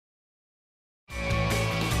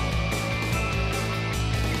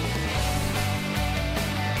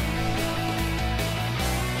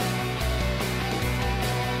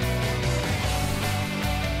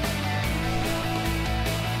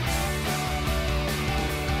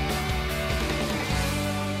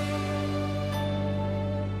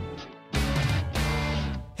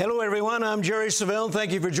Hello, everyone. I'm Jerry Savelle.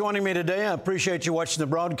 Thank you for joining me today. I appreciate you watching the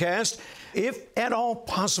broadcast. If at all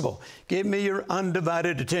possible, give me your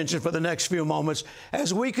undivided attention for the next few moments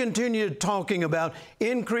as we continue talking about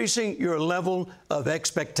increasing your level of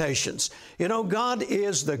expectations. You know, God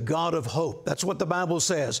is the God of hope. That's what the Bible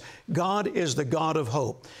says. God is the God of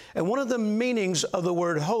hope. And one of the meanings of the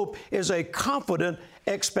word hope is a confident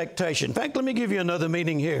expectation. In fact, let me give you another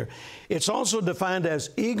meaning here. It's also defined as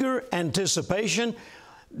eager anticipation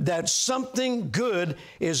that something good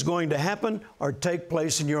is going to happen or take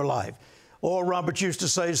place in your life. Oral Roberts used to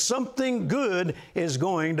say, something good is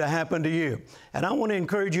going to happen to you. And I want to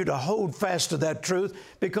encourage you to hold fast to that truth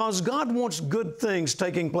because God wants good things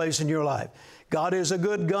taking place in your life. God is a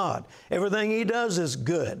good God. Everything He does is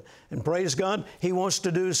good. And praise God, He wants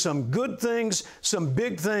to do some good things, some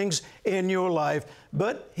big things in your life,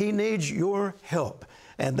 but He needs your help.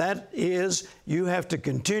 And that is, you have to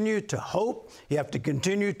continue to hope, you have to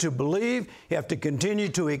continue to believe, you have to continue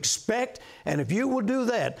to expect, and if you will do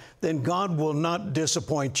that, then God will not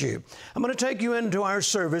disappoint you. I'm going to take you into our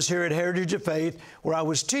service here at Heritage of Faith, where I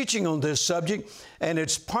was teaching on this subject, and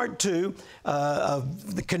it's part two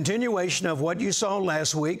of the continuation of what you saw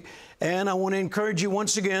last week, and I want to encourage you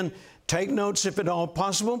once again, take notes if at all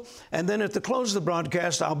possible. And then at the close of the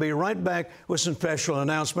broadcast, I'll be right back with some special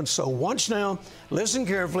announcements. So watch now, listen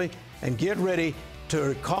carefully, and get ready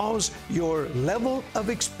to cause your level of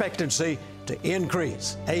expectancy to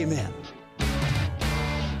increase. Amen.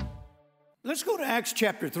 Let's go to Acts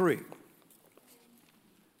chapter 3.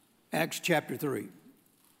 Acts chapter 3.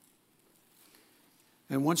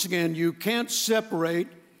 And once again, you can't separate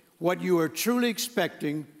what you are truly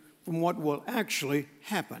expecting from what will actually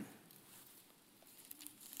happen.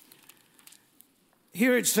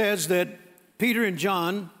 Here it says that Peter and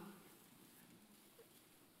John,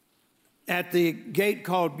 at the gate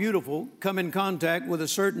called Beautiful, come in contact with a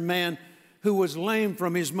certain man who was lame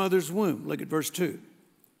from his mother's womb. Look at verse 2.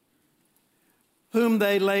 Whom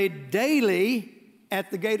they laid daily at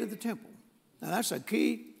the gate of the temple. Now that's a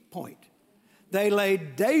key point. They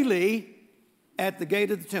laid daily at the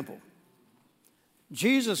gate of the temple.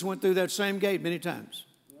 Jesus went through that same gate many times.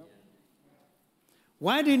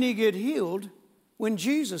 Why didn't He get healed when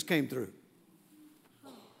Jesus came through?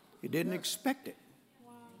 He didn't expect it.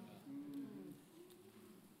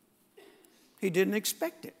 He didn't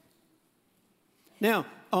expect it. Now,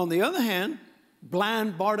 on the other hand,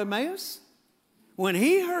 blind Bartimaeus, when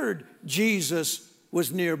he heard Jesus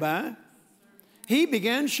was nearby, he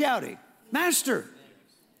began shouting, "Master,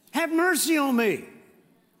 have mercy on me."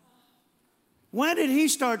 Why did he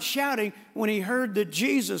start shouting when he heard that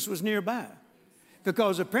Jesus was nearby?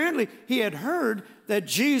 Because apparently he had heard that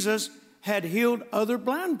Jesus had healed other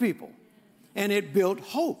blind people. And it built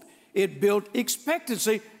hope. It built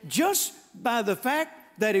expectancy just by the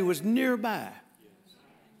fact that He was nearby.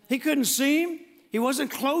 He couldn't see Him. He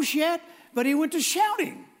wasn't close yet, but he went to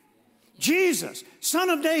shouting, "Jesus,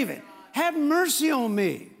 Son of David, have mercy on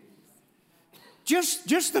me."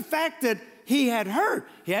 Just the fact that he had heard.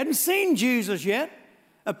 He hadn't seen Jesus yet.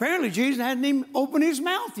 Apparently Jesus hadn't even opened His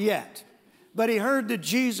mouth yet. But he heard that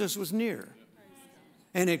Jesus was near.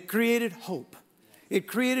 And it created hope. It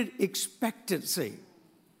created expectancy.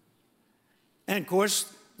 And of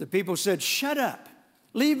course, the people said, "Shut up.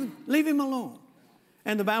 Leave him alone."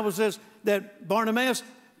 And the Bible says that Bartimaeus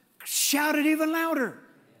shouted even louder.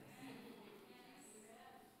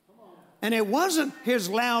 And it wasn't his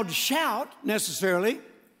loud shout necessarily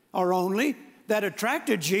or only that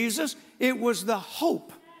attracted Jesus. It was the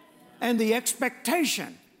hope and the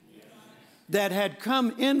expectation that had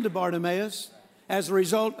come into Bartimaeus as a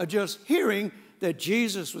result of just hearing that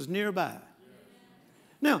Jesus was nearby.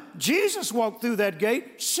 Now, Jesus walked through that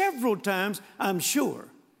gate several times, I'm sure,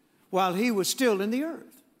 while He was still in the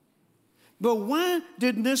earth. But why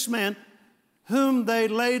didn't this man, whom they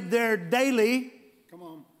laid there daily,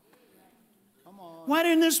 why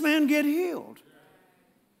didn't this man get healed?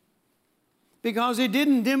 Because he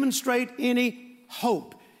didn't demonstrate any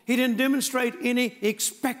hope. He didn't demonstrate any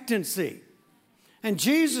expectancy. And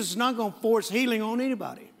Jesus is not going to force healing on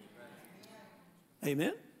anybody.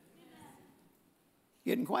 Amen?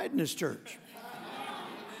 Getting quiet in this church.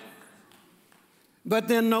 But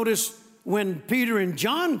then notice when Peter and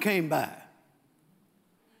John came by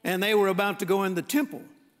and they were about to go in the temple,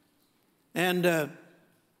 and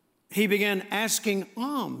He began asking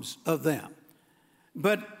alms of them.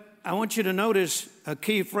 But I want you to notice a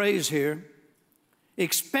key phrase here,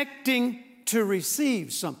 expecting to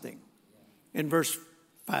receive something. In verse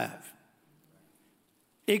 5.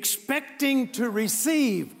 Expecting to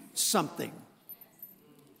receive something.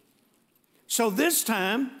 So this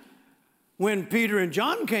time, when Peter and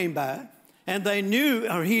John came by, and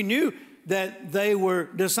he knew that they were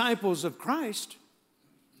disciples of Christ,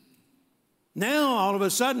 now all of a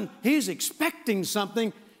sudden he's expecting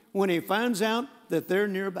something when he finds out that they're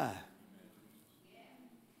nearby.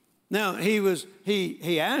 Now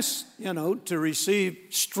he asked, to receive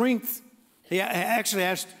strength. He actually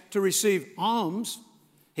asked to receive alms.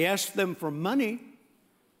 He asked them for money,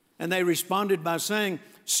 and they responded by saying,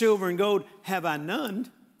 "Silver and gold have I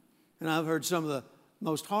none." And I've heard some of the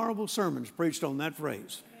most horrible sermons preached on that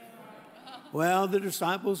phrase. Well, the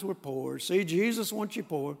disciples were poor. See, Jesus wants you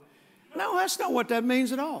poor. No, that's not what that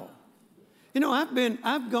means at all.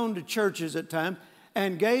 I've gone to churches at times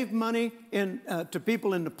and gave money to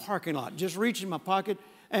people in the parking lot, just reaching my pocket,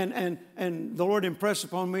 and the Lord impressed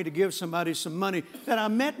upon me to give somebody some money that I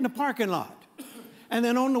met in the parking lot. And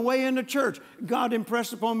then on the way into church, God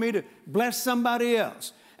impressed upon me to bless somebody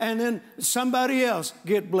else. And then somebody else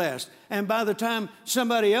get blessed. And by the time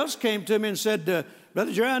somebody else came to me and said,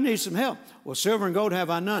 "Brother Jerry, I need some help." "Well, silver and gold have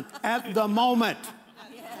I none." At the moment.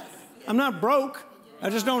 I'm not broke. I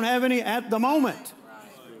just don't have any at the moment.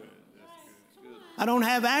 I don't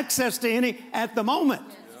have access to any at the moment.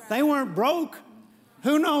 They weren't broke.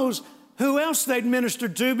 Who knows who else they'd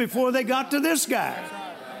ministered to before they got to this guy.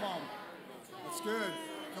 Come on. That's good.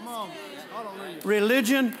 Come on.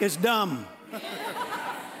 Religion is dumb.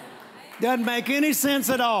 Doesn't make any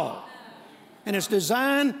sense at all. And it's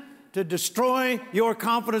designed to destroy your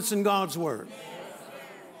confidence in God's Word.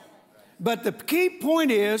 But the key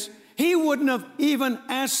point is, he wouldn't have even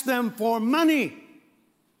asked them for money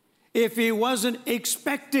if he wasn't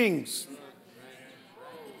expecting.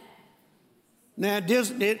 Now,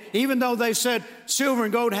 even though they said, "Silver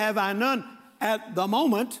and gold have I none," at the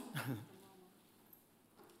moment,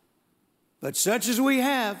 but such as we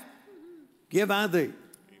have, give I thee.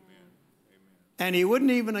 And he wouldn't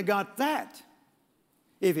even have got that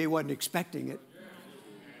if he wasn't expecting it.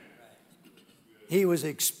 He was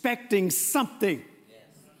expecting something.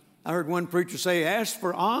 I heard one preacher say he asked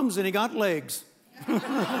for arms and he got legs.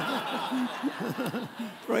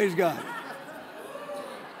 Praise God.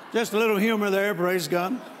 Just a little humor there, praise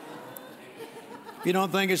God. If you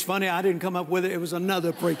don't think it's funny, I didn't come up with it. It was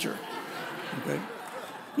another preacher. Okay.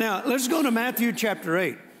 Now, let's go to Matthew chapter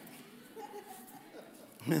 8.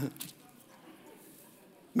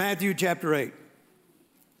 Matthew chapter 8.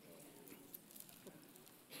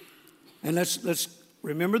 And let's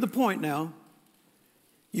remember the point now.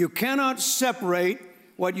 You cannot separate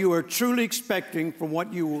what you are truly expecting from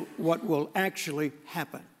what will actually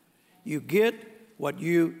happen. You get what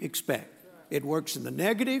you expect. It works in the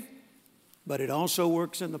negative, but it also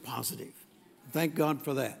works in the positive. Thank God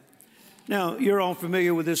for that. Now, you're all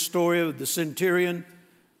familiar with this story of the centurion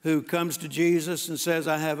who comes to Jesus and says,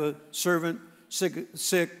 "I have a servant sick,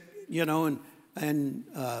 and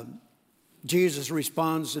Jesus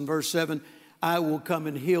responds in verse 7, "I will come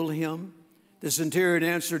and heal him." The centurion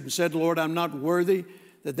answered and said, "Lord, I'm not worthy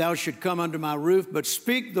that thou should come under my roof, but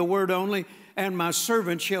speak the word only, and my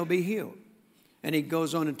servant shall be healed." And he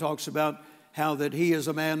goes on and talks about how that he is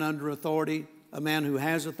a man under authority, a man who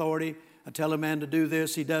has authority. I tell a man to do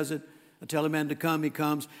this, he does it. I tell a man to come, he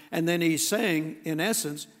comes. And then he's saying, in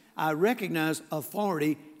essence, I recognize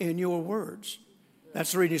authority in your words.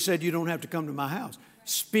 That's the reason he said, "You don't have to come to my house.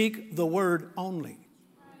 Speak the word only."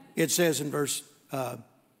 It says in verse,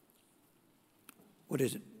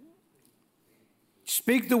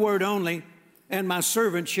 "Speak the word only, and my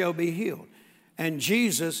servant shall be healed." And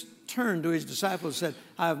Jesus turned to his disciples and said,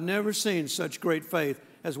 "I have never seen such great faith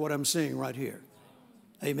as what I'm seeing right here."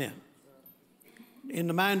 Amen. In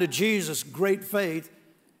the mind of Jesus, great faith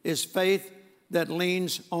is faith that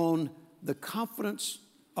leans on the confidence,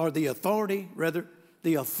 or the authority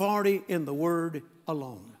in the word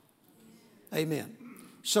alone. Amen.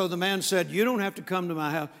 So the man said, "You don't have to come to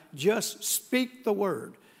my house. Just speak the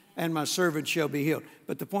word, and my servant shall be healed."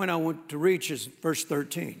 But the point I want to reach is verse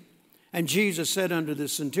 13. "And Jesus said unto the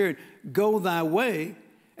centurion, Go thy way,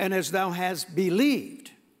 and as thou hast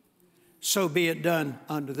believed, so be it done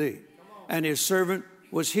unto thee. And his servant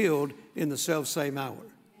was healed in the selfsame hour."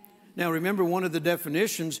 Now remember, one of the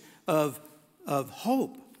definitions of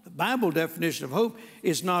hope, the Bible definition of hope,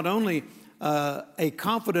 is not only a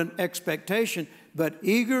confident expectation, but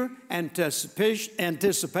eager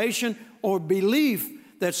anticipation or belief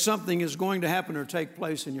that something is going to happen or take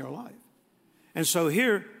place in your life. And so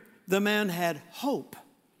here, the man had hope,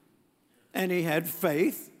 and he had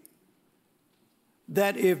faith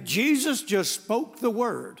that if Jesus just spoke the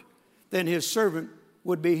word, then his servant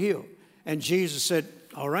would be healed. And Jesus said,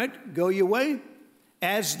 "All right, go your way.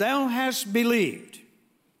 As thou hast believed,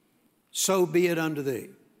 so be it unto thee."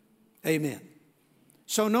 Amen.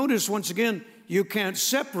 So notice once again, you can't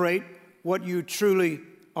separate what you truly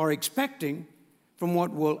are expecting from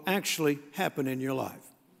what will actually happen in your life.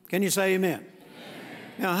 Can you say amen? Amen.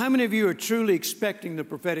 Now, how many of you are truly expecting the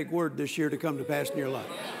prophetic word this year to come to pass in your life?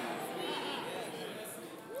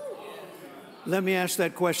 Let me ask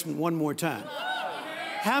that question one more time.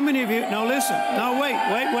 How many of you, no, listen, no, wait.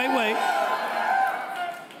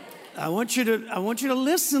 I want you to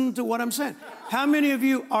listen to what I'm saying. How many of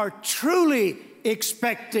you are truly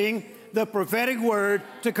expecting the prophetic word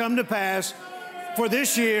to come to pass for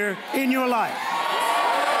this year in your life?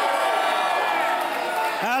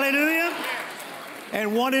 Hallelujah.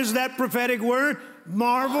 And what is that prophetic word?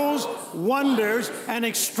 Marvels, wonders, and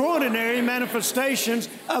extraordinary manifestations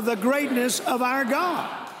of the greatness of our God.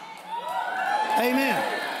 Amen.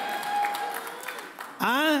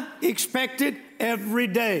 I expect it every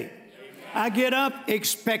day. I get up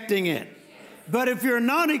expecting it. But if you're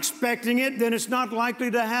not expecting it, then it's not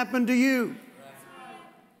likely to happen to you.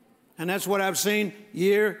 And that's what I've seen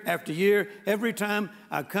year after year. Every time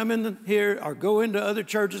I come in here or go into other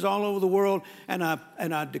churches all over the world and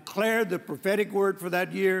I declare the prophetic word for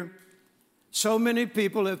that year, so many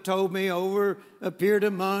people have told me over a period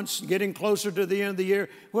of months, getting closer to the end of the year,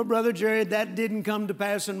 well, Brother Jerry, that didn't come to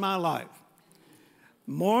pass in my life.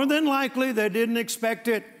 More than likely, they didn't expect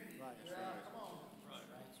it.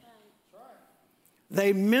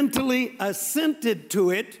 They mentally assented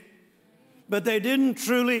to it, but they didn't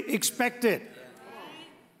truly expect it.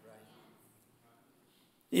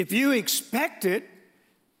 If you expect it,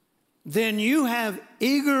 then you have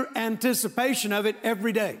eager anticipation of it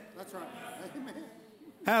every day. That's right. Amen.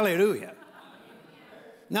 Hallelujah.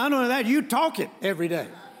 Not only that, you talk it every day.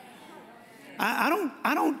 I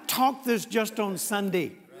don't talk this just on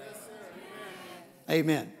Sunday.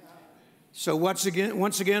 Amen. So once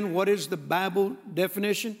again, what is the Bible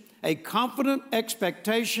definition? A confident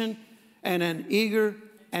expectation and an eager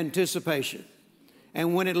anticipation.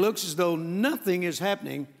 And when it looks as though nothing is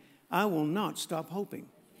happening, I will not stop hoping.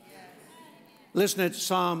 Listen to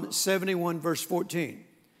Psalm 71, verse 14.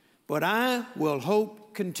 But I will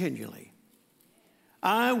hope continually.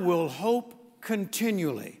 I will hope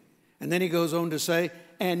continually. And then he goes on to say,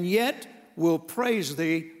 and yet will praise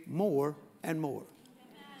thee more and more.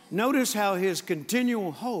 Notice how his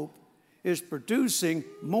continual hope is producing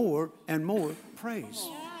more and more praise.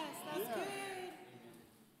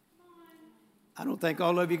 I don't think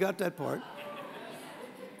all of you got that part.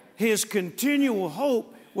 His continual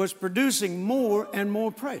hope was producing more and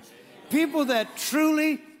more praise. People that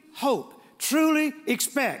truly hope, truly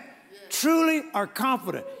expect, truly are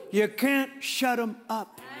confident, you can't shut them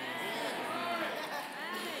up.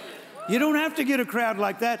 You don't have to get a crowd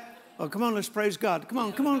like that. Oh, come on, let's praise God. Come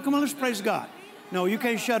on, let's praise God. No, you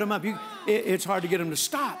can't shut them up. It's hard to get them to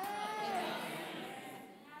stop.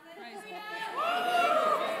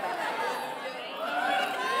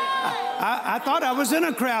 I thought I was in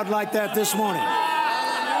a crowd like that this morning.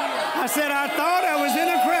 I said, I thought I was in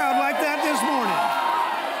a crowd like that this morning.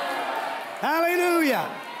 Hallelujah.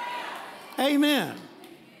 Amen.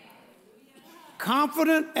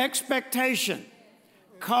 Confident expectation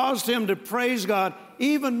caused him to praise God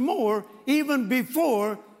even more, even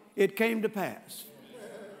before it came to pass.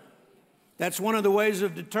 That's one of the ways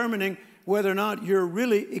of determining whether or not you're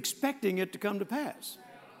really expecting it to come to pass.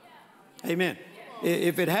 Amen.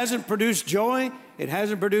 If it hasn't produced joy, it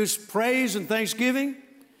hasn't produced praise and thanksgiving,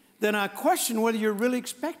 then I question whether you're really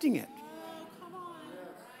expecting it.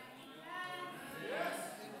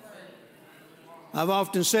 I've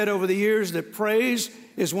often said over the years that praise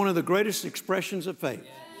is one of the greatest expressions of faith.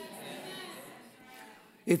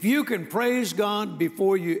 If you can praise God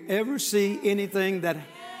before you ever see anything that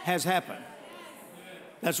has happened,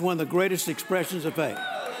 that's one of the greatest expressions of faith.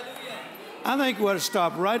 I think we ought to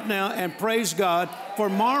stop right now and praise God for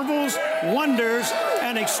marvels, wonders,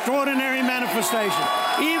 and extraordinary manifestations,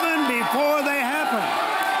 even before they happen.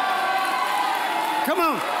 Come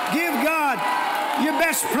on, give God your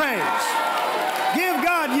best praise. Give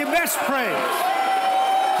God your best praise.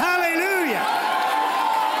 Hallelujah.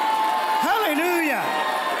 Hallelujah.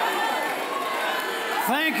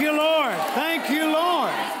 Thank you, Lord. Thank you,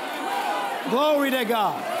 Lord. Glory to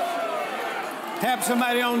God. Tap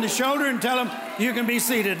somebody on the shoulder and tell them you can be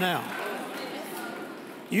seated now.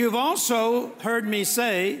 You've also heard me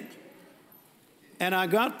say, and I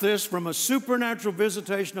got this from a supernatural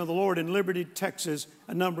visitation of the Lord in Liberty, Texas,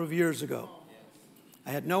 a number of years ago. I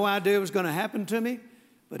had no idea it was going to happen to me,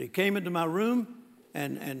 but he came into my room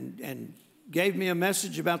and gave me a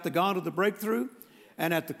message about the God of the breakthrough.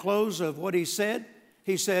 And at the close of what he said,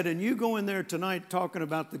 and you go in there tonight talking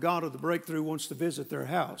about the God of the breakthrough wants to visit their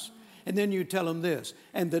house. And then you tell them this.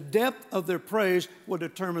 And the depth of their praise will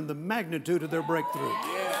determine the magnitude of their breakthrough.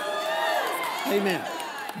 Amen.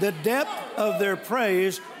 The depth of their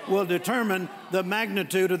praise will determine the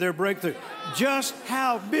magnitude of their breakthrough. Just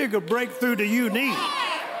how big a breakthrough do you need?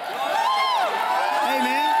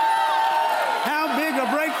 Amen. How big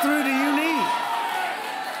a breakthrough do you need?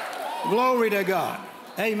 Glory to God.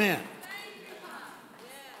 Amen.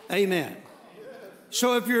 Amen.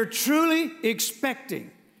 So if you're truly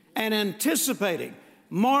expecting and anticipating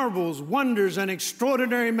marvels, wonders, and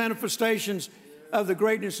extraordinary manifestations of the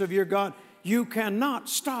greatness of your God, you cannot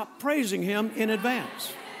stop praising Him in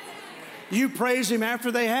advance. You praise Him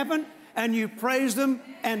after they happen, and you praise them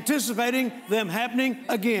anticipating them happening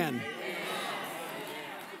again.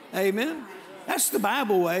 Amen. That's the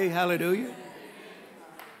Bible way. Hallelujah.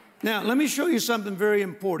 Now, let me show you something very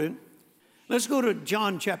important. Let's go to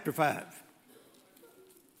John chapter 5.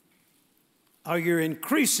 Are you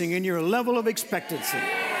increasing in your level of expectancy?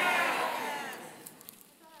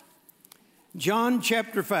 John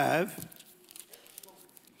chapter 5.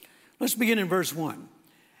 Let's begin in verse 1.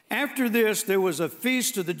 After this, there was a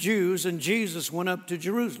feast of the Jews, and Jesus went up to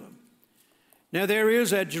Jerusalem. Now there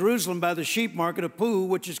is at Jerusalem by the sheep market a pool,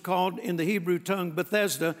 which is called in the Hebrew tongue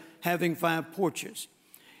Bethesda, having 5 porches.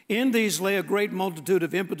 In these lay a great multitude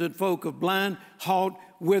of impotent folk, of blind, halt,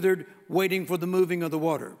 withered, waiting for the moving of the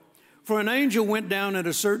water. For an angel went down at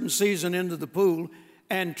a certain season into the pool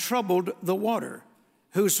and troubled the water.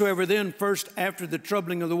 Whosoever then first after the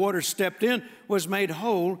troubling of the water stepped in was made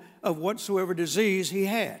whole of whatsoever disease he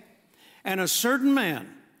had. And a certain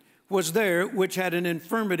man was there which had an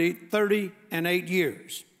infirmity 38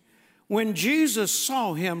 years. When Jesus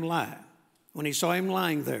saw him lie, when he saw him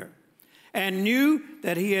lying there, and knew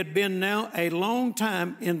that he had been now a long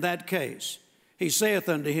time in that case, he saith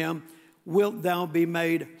unto him, Wilt thou be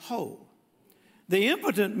made whole? The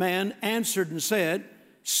impotent man answered and said,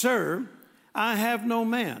 Sir, I have no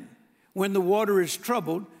man, when the water is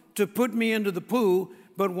troubled, to put me into the pool,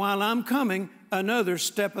 but while I'm coming, another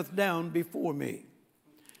steppeth down before me.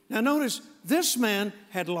 Now notice, this man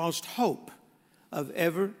had lost hope of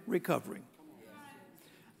ever recovering.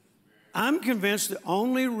 I'm convinced the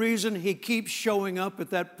only reason he keeps showing up at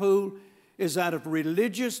that pool is out of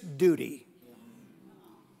religious duty.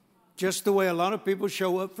 Just the way a lot of people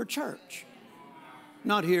show up for church.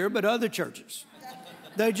 Not here, but other churches.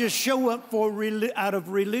 They just show up out of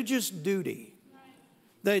religious duty.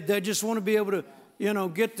 They just want to be able to,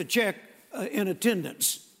 get the check in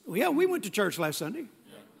attendance. Well, yeah, we went to church last Sunday,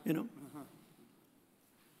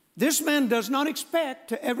 This man does not expect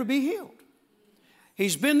to ever be healed.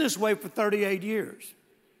 He's been this way for 38 years.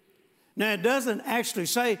 Now, it doesn't actually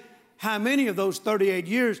say how many of those 38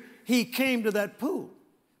 years he came to that pool,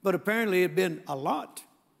 but apparently it had been a lot.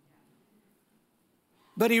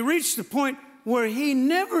 But he reached the point where he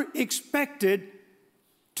never expected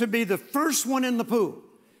to be the first one in the pool,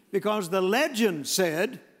 because the legend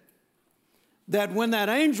said that when that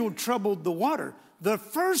angel troubled the water, the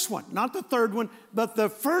first one, not the third one, but the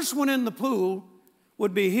first one in the pool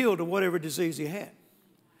would be healed of whatever disease he had.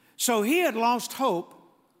 So he had lost hope,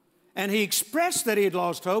 and he expressed that he had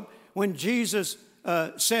lost hope when Jesus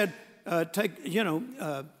said,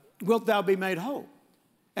 wilt thou be made whole?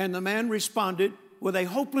 And the man responded with a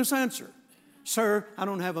hopeless answer. Sir, I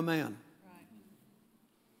don't have a man.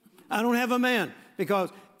 I don't have a man,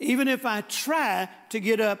 because even if I try to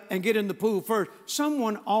get up and get in the pool first,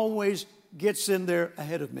 someone always gets in there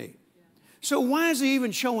ahead of me. So why is he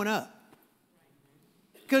even showing up?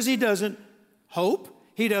 Because he doesn't hope,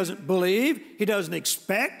 he doesn't believe, he doesn't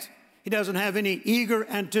expect, he doesn't have any eager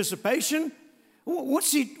anticipation.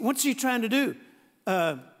 What's he trying to do?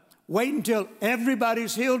 Wait until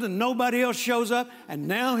everybody's healed and nobody else shows up, and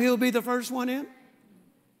now he'll be the first one in?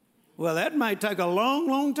 Well, that might take a long,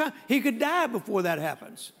 long time. He could die before that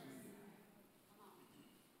happens.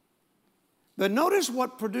 But notice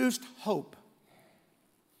what produced hope.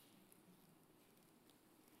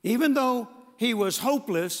 Even though he was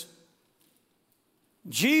hopeless,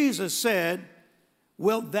 Jesus said,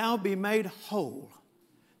 wilt thou be made whole?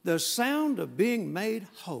 The sound of being made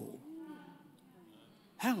whole.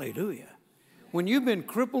 Hallelujah. When you've been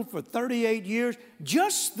crippled for 38 years,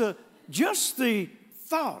 just the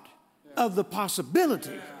thought of the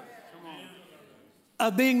possibility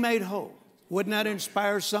of being made whole, wouldn't that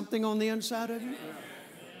inspire something on the inside of you?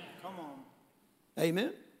 Come on.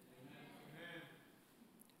 Amen.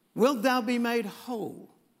 Wilt thou be made whole?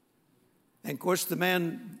 And of course the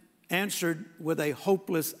man answered with a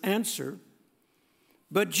hopeless answer,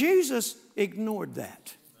 but Jesus ignored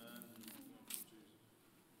that.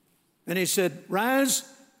 And he said, rise,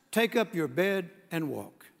 take up your bed and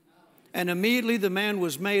walk. And immediately the man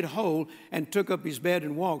was made whole and took up his bed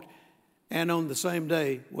and walked. And on the same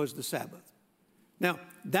day was the Sabbath. Now,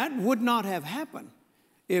 that would not have happened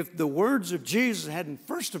if the words of Jesus hadn't,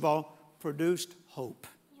 first of all, produced hope.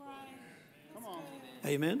 Come on.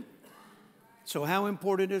 Amen? So how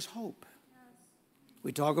important is hope?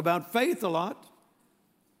 We talk about faith a lot.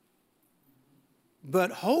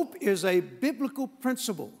 But hope is a biblical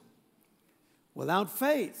principle. Without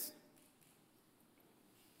faith,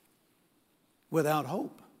 without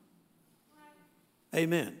hope.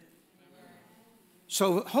 Amen.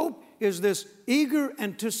 So hope is this eager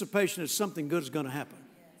anticipation that something good is going to happen.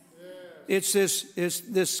 It's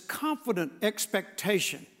this confident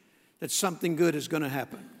expectation that something good is going to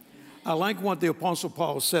happen. I like what the Apostle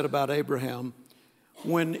Paul said about Abraham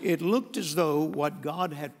when it looked as though what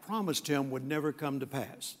God had promised him would never come to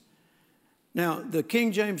pass. Now, the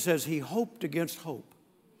King James says he hoped against hope.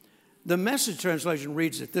 The Message translation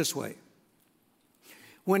reads it this way.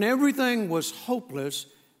 When everything was hopeless,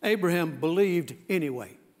 Abraham believed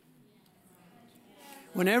anyway.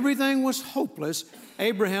 When everything was hopeless,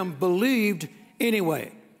 Abraham believed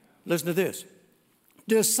anyway. Listen to this.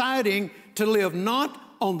 Deciding to live not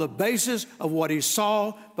on the basis of what he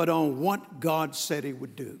saw, but on what God said he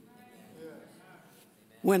would do.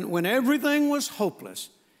 When everything was hopeless,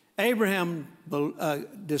 Abraham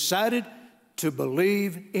decided to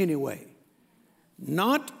believe anyway.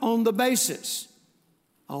 Not on the basis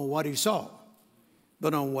on what he saw,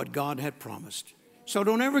 but on what God had promised. So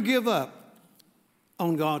don't ever give up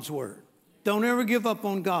on God's word. Don't ever give up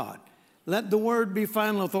on God. Let the word be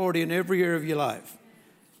final authority in every area of your life.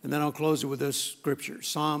 And then I'll close it with this scripture,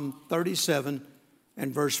 Psalm 37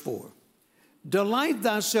 and verse 4. Delight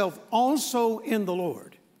thyself also in the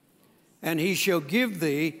Lord, and he shall give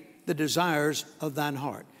thee the desires of thine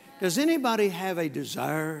heart. Does anybody have a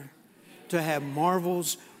desire to have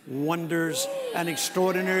marvels, wonders, and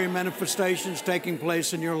extraordinary manifestations taking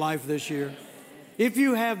place in your life this year? If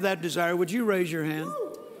you have that desire, would you raise your hand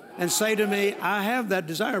and say to me, I have that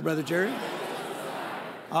desire, Brother Jerry?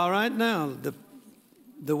 All right, now,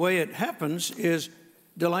 the way it happens is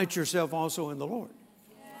delight yourself also in the Lord.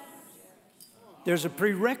 There's a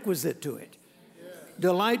prerequisite to it.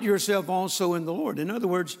 Delight yourself also in the Lord. In other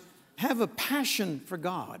words, have a passion for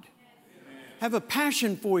God. Have a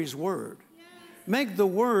passion for his word. Make the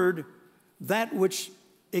word that which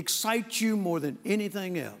excites you more than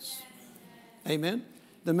anything else. Amen.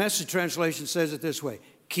 The Message translation says it this way.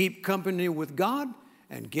 Keep company with God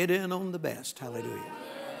and get in on the best. Hallelujah.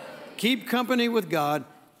 Keep company with God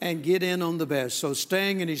and get in on the best. So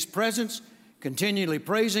staying in his presence, continually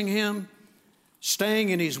praising him, staying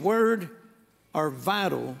in his word are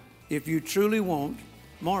vital if you truly want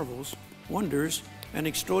marvels, wonders, and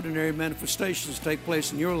extraordinary manifestations to take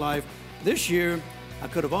place in your life. This year, I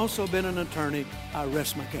could have also been an attorney. I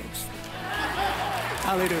rest my case.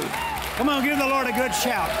 Hallelujah. Come on, give the Lord a good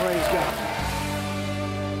shout. Praise God.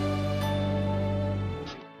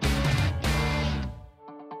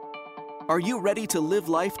 Are you ready to live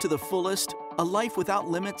life to the fullest, a life without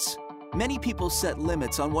limits? Many people set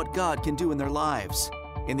limits on what God can do in their lives.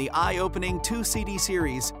 In the eye-opening 2-CD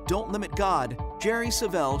series, Don't Limit God, Jerry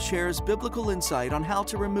Savelle shares biblical insight on how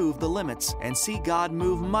to remove the limits and see God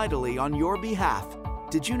move mightily on your behalf.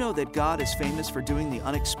 Did you know that God is famous for doing the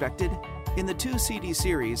unexpected? In the 2-CD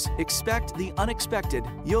series, Expect the Unexpected,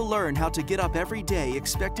 you'll learn how to get up every day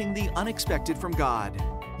expecting the unexpected from God.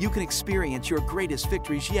 You can experience your greatest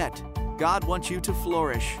victories yet. God wants you to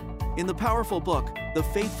flourish. In the powerful book, The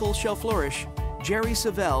Faithful Shall Flourish, Jerry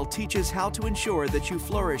Savelle teaches how to ensure that you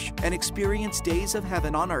flourish and experience days of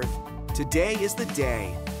heaven on earth. Today is the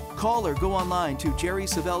day. Call or go online to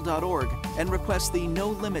jerrysavelle.org and request the No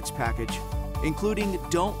Limits package, including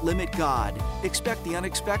Don't Limit God, Expect the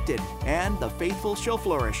Unexpected, and The Faithful Shall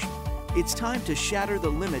Flourish. It's time to shatter the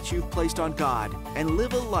limits you've placed on God and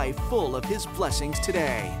live a life full of his blessings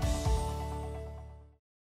today.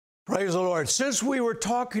 Praise the Lord. Since we were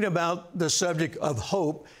talking about the subject of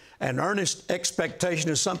hope and earnest expectation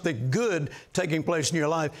of something good taking place in your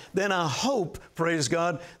life, then I hope, praise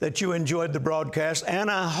God, that you enjoyed the broadcast,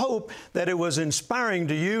 and I hope that it was inspiring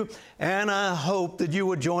to you, and I hope that you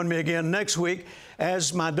would join me again next week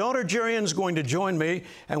as my daughter Jerian's going to join me,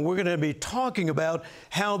 and we're going to be talking about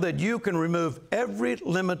how that you can remove every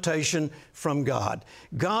limitation from God.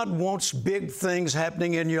 God wants big things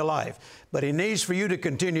happening in your life, but He needs for you to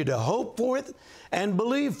continue to hope for it and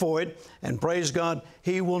believe for it, and praise God,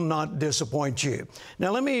 He will not disappoint you.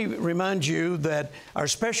 Now, let me remind you that our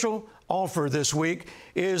special offer this week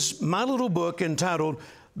is my little book entitled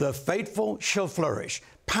the faithful shall flourish.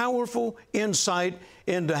 Powerful insight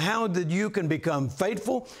into how that you can become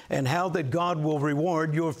faithful and how that God will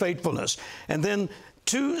reward your faithfulness. And then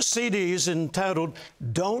 2 CDs entitled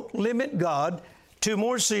Don't Limit God. 2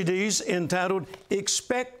 more CDs entitled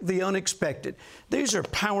Expect the Unexpected. These are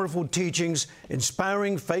powerful teachings,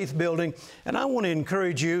 inspiring faith building, and I want to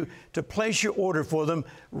encourage you to place your order for them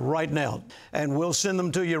right now. And we'll send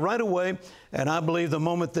them to you right away. And I believe the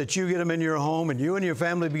moment that you get them in your home and you and your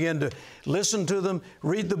family begin to listen to them,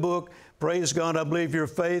 read the book, praise God, I believe your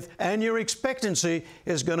faith and your expectancy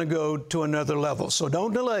is going to go to another level. So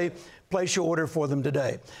don't delay. Place your order for them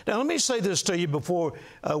today. Now, let me say this to you before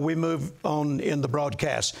we move on in the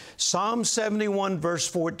broadcast. Psalm 71, verse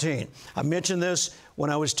 14. I mentioned this when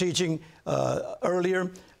I was teaching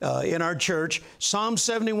earlier in our church. Psalm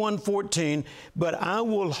 71, 14. But I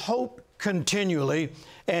will hope continually,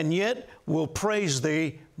 and yet will praise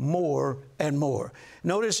thee more and more.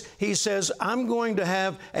 Notice he says, I'm going to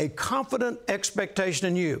have a confident expectation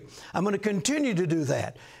in you. I'm going to continue to do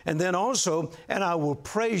that. And then also, and I will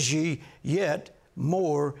praise ye yet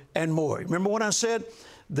more and more. Remember what I said?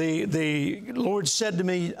 The Lord said to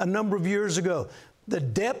me a number of years ago, the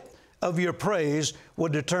depth of your praise will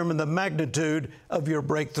determine the magnitude of your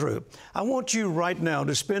breakthrough. I want you right now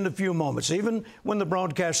to spend a few moments, even when the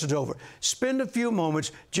broadcast is over, spend a few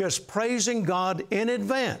moments just praising God in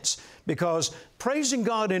advance, because praising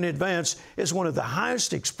God in advance is one of the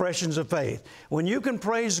highest expressions of faith. When you can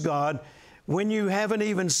praise God, when you haven't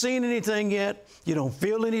even seen anything yet, you don't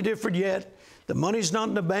feel any different yet, the money's not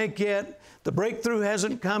in the bank yet, the breakthrough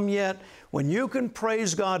hasn't come yet. When you can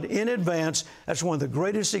praise God in advance, that's one of the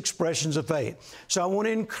greatest expressions of faith. So I want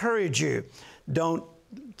to encourage you, don't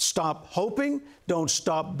stop hoping, don't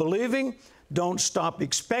stop believing, don't stop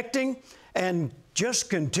expecting, and just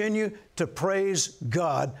continue to praise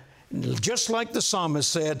God. Just like the psalmist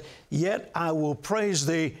said, yet I will praise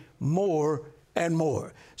thee more and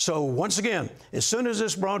more. So once again, as soon as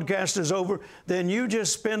this broadcast is over, then you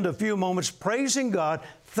just spend a few moments praising God,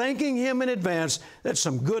 thanking Him in advance that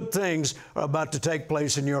some good things are about to take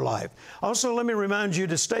place in your life. Also, let me remind you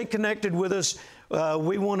to stay connected with us.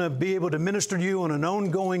 We want to be able to minister to you on an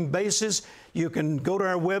ongoing basis. You can go to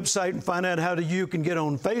our website and find out how you can get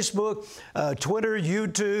on Facebook, Twitter,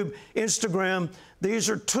 YouTube, Instagram.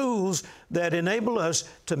 These are tools that enable us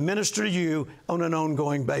to minister to you on an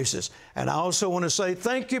ongoing basis. And I also want to say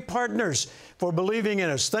thank you, partners, for believing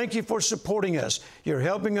in us. Thank you for supporting us. You're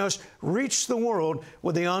helping us reach the world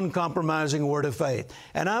with the uncompromising word of faith.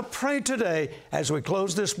 And I pray today, as we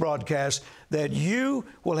close this broadcast, that you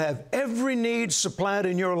will have every need supplied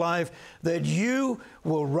in your life, that you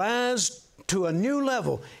will rise to a new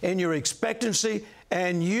level in your expectancy,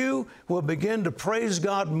 and you will begin to praise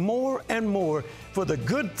God more and more for the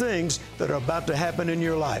good things that are about to happen in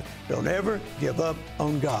your life. Don't ever give up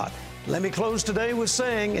on God. Let me close today with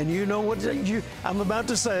saying, and you know what I'm about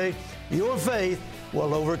to say, your faith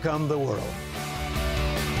will overcome the world.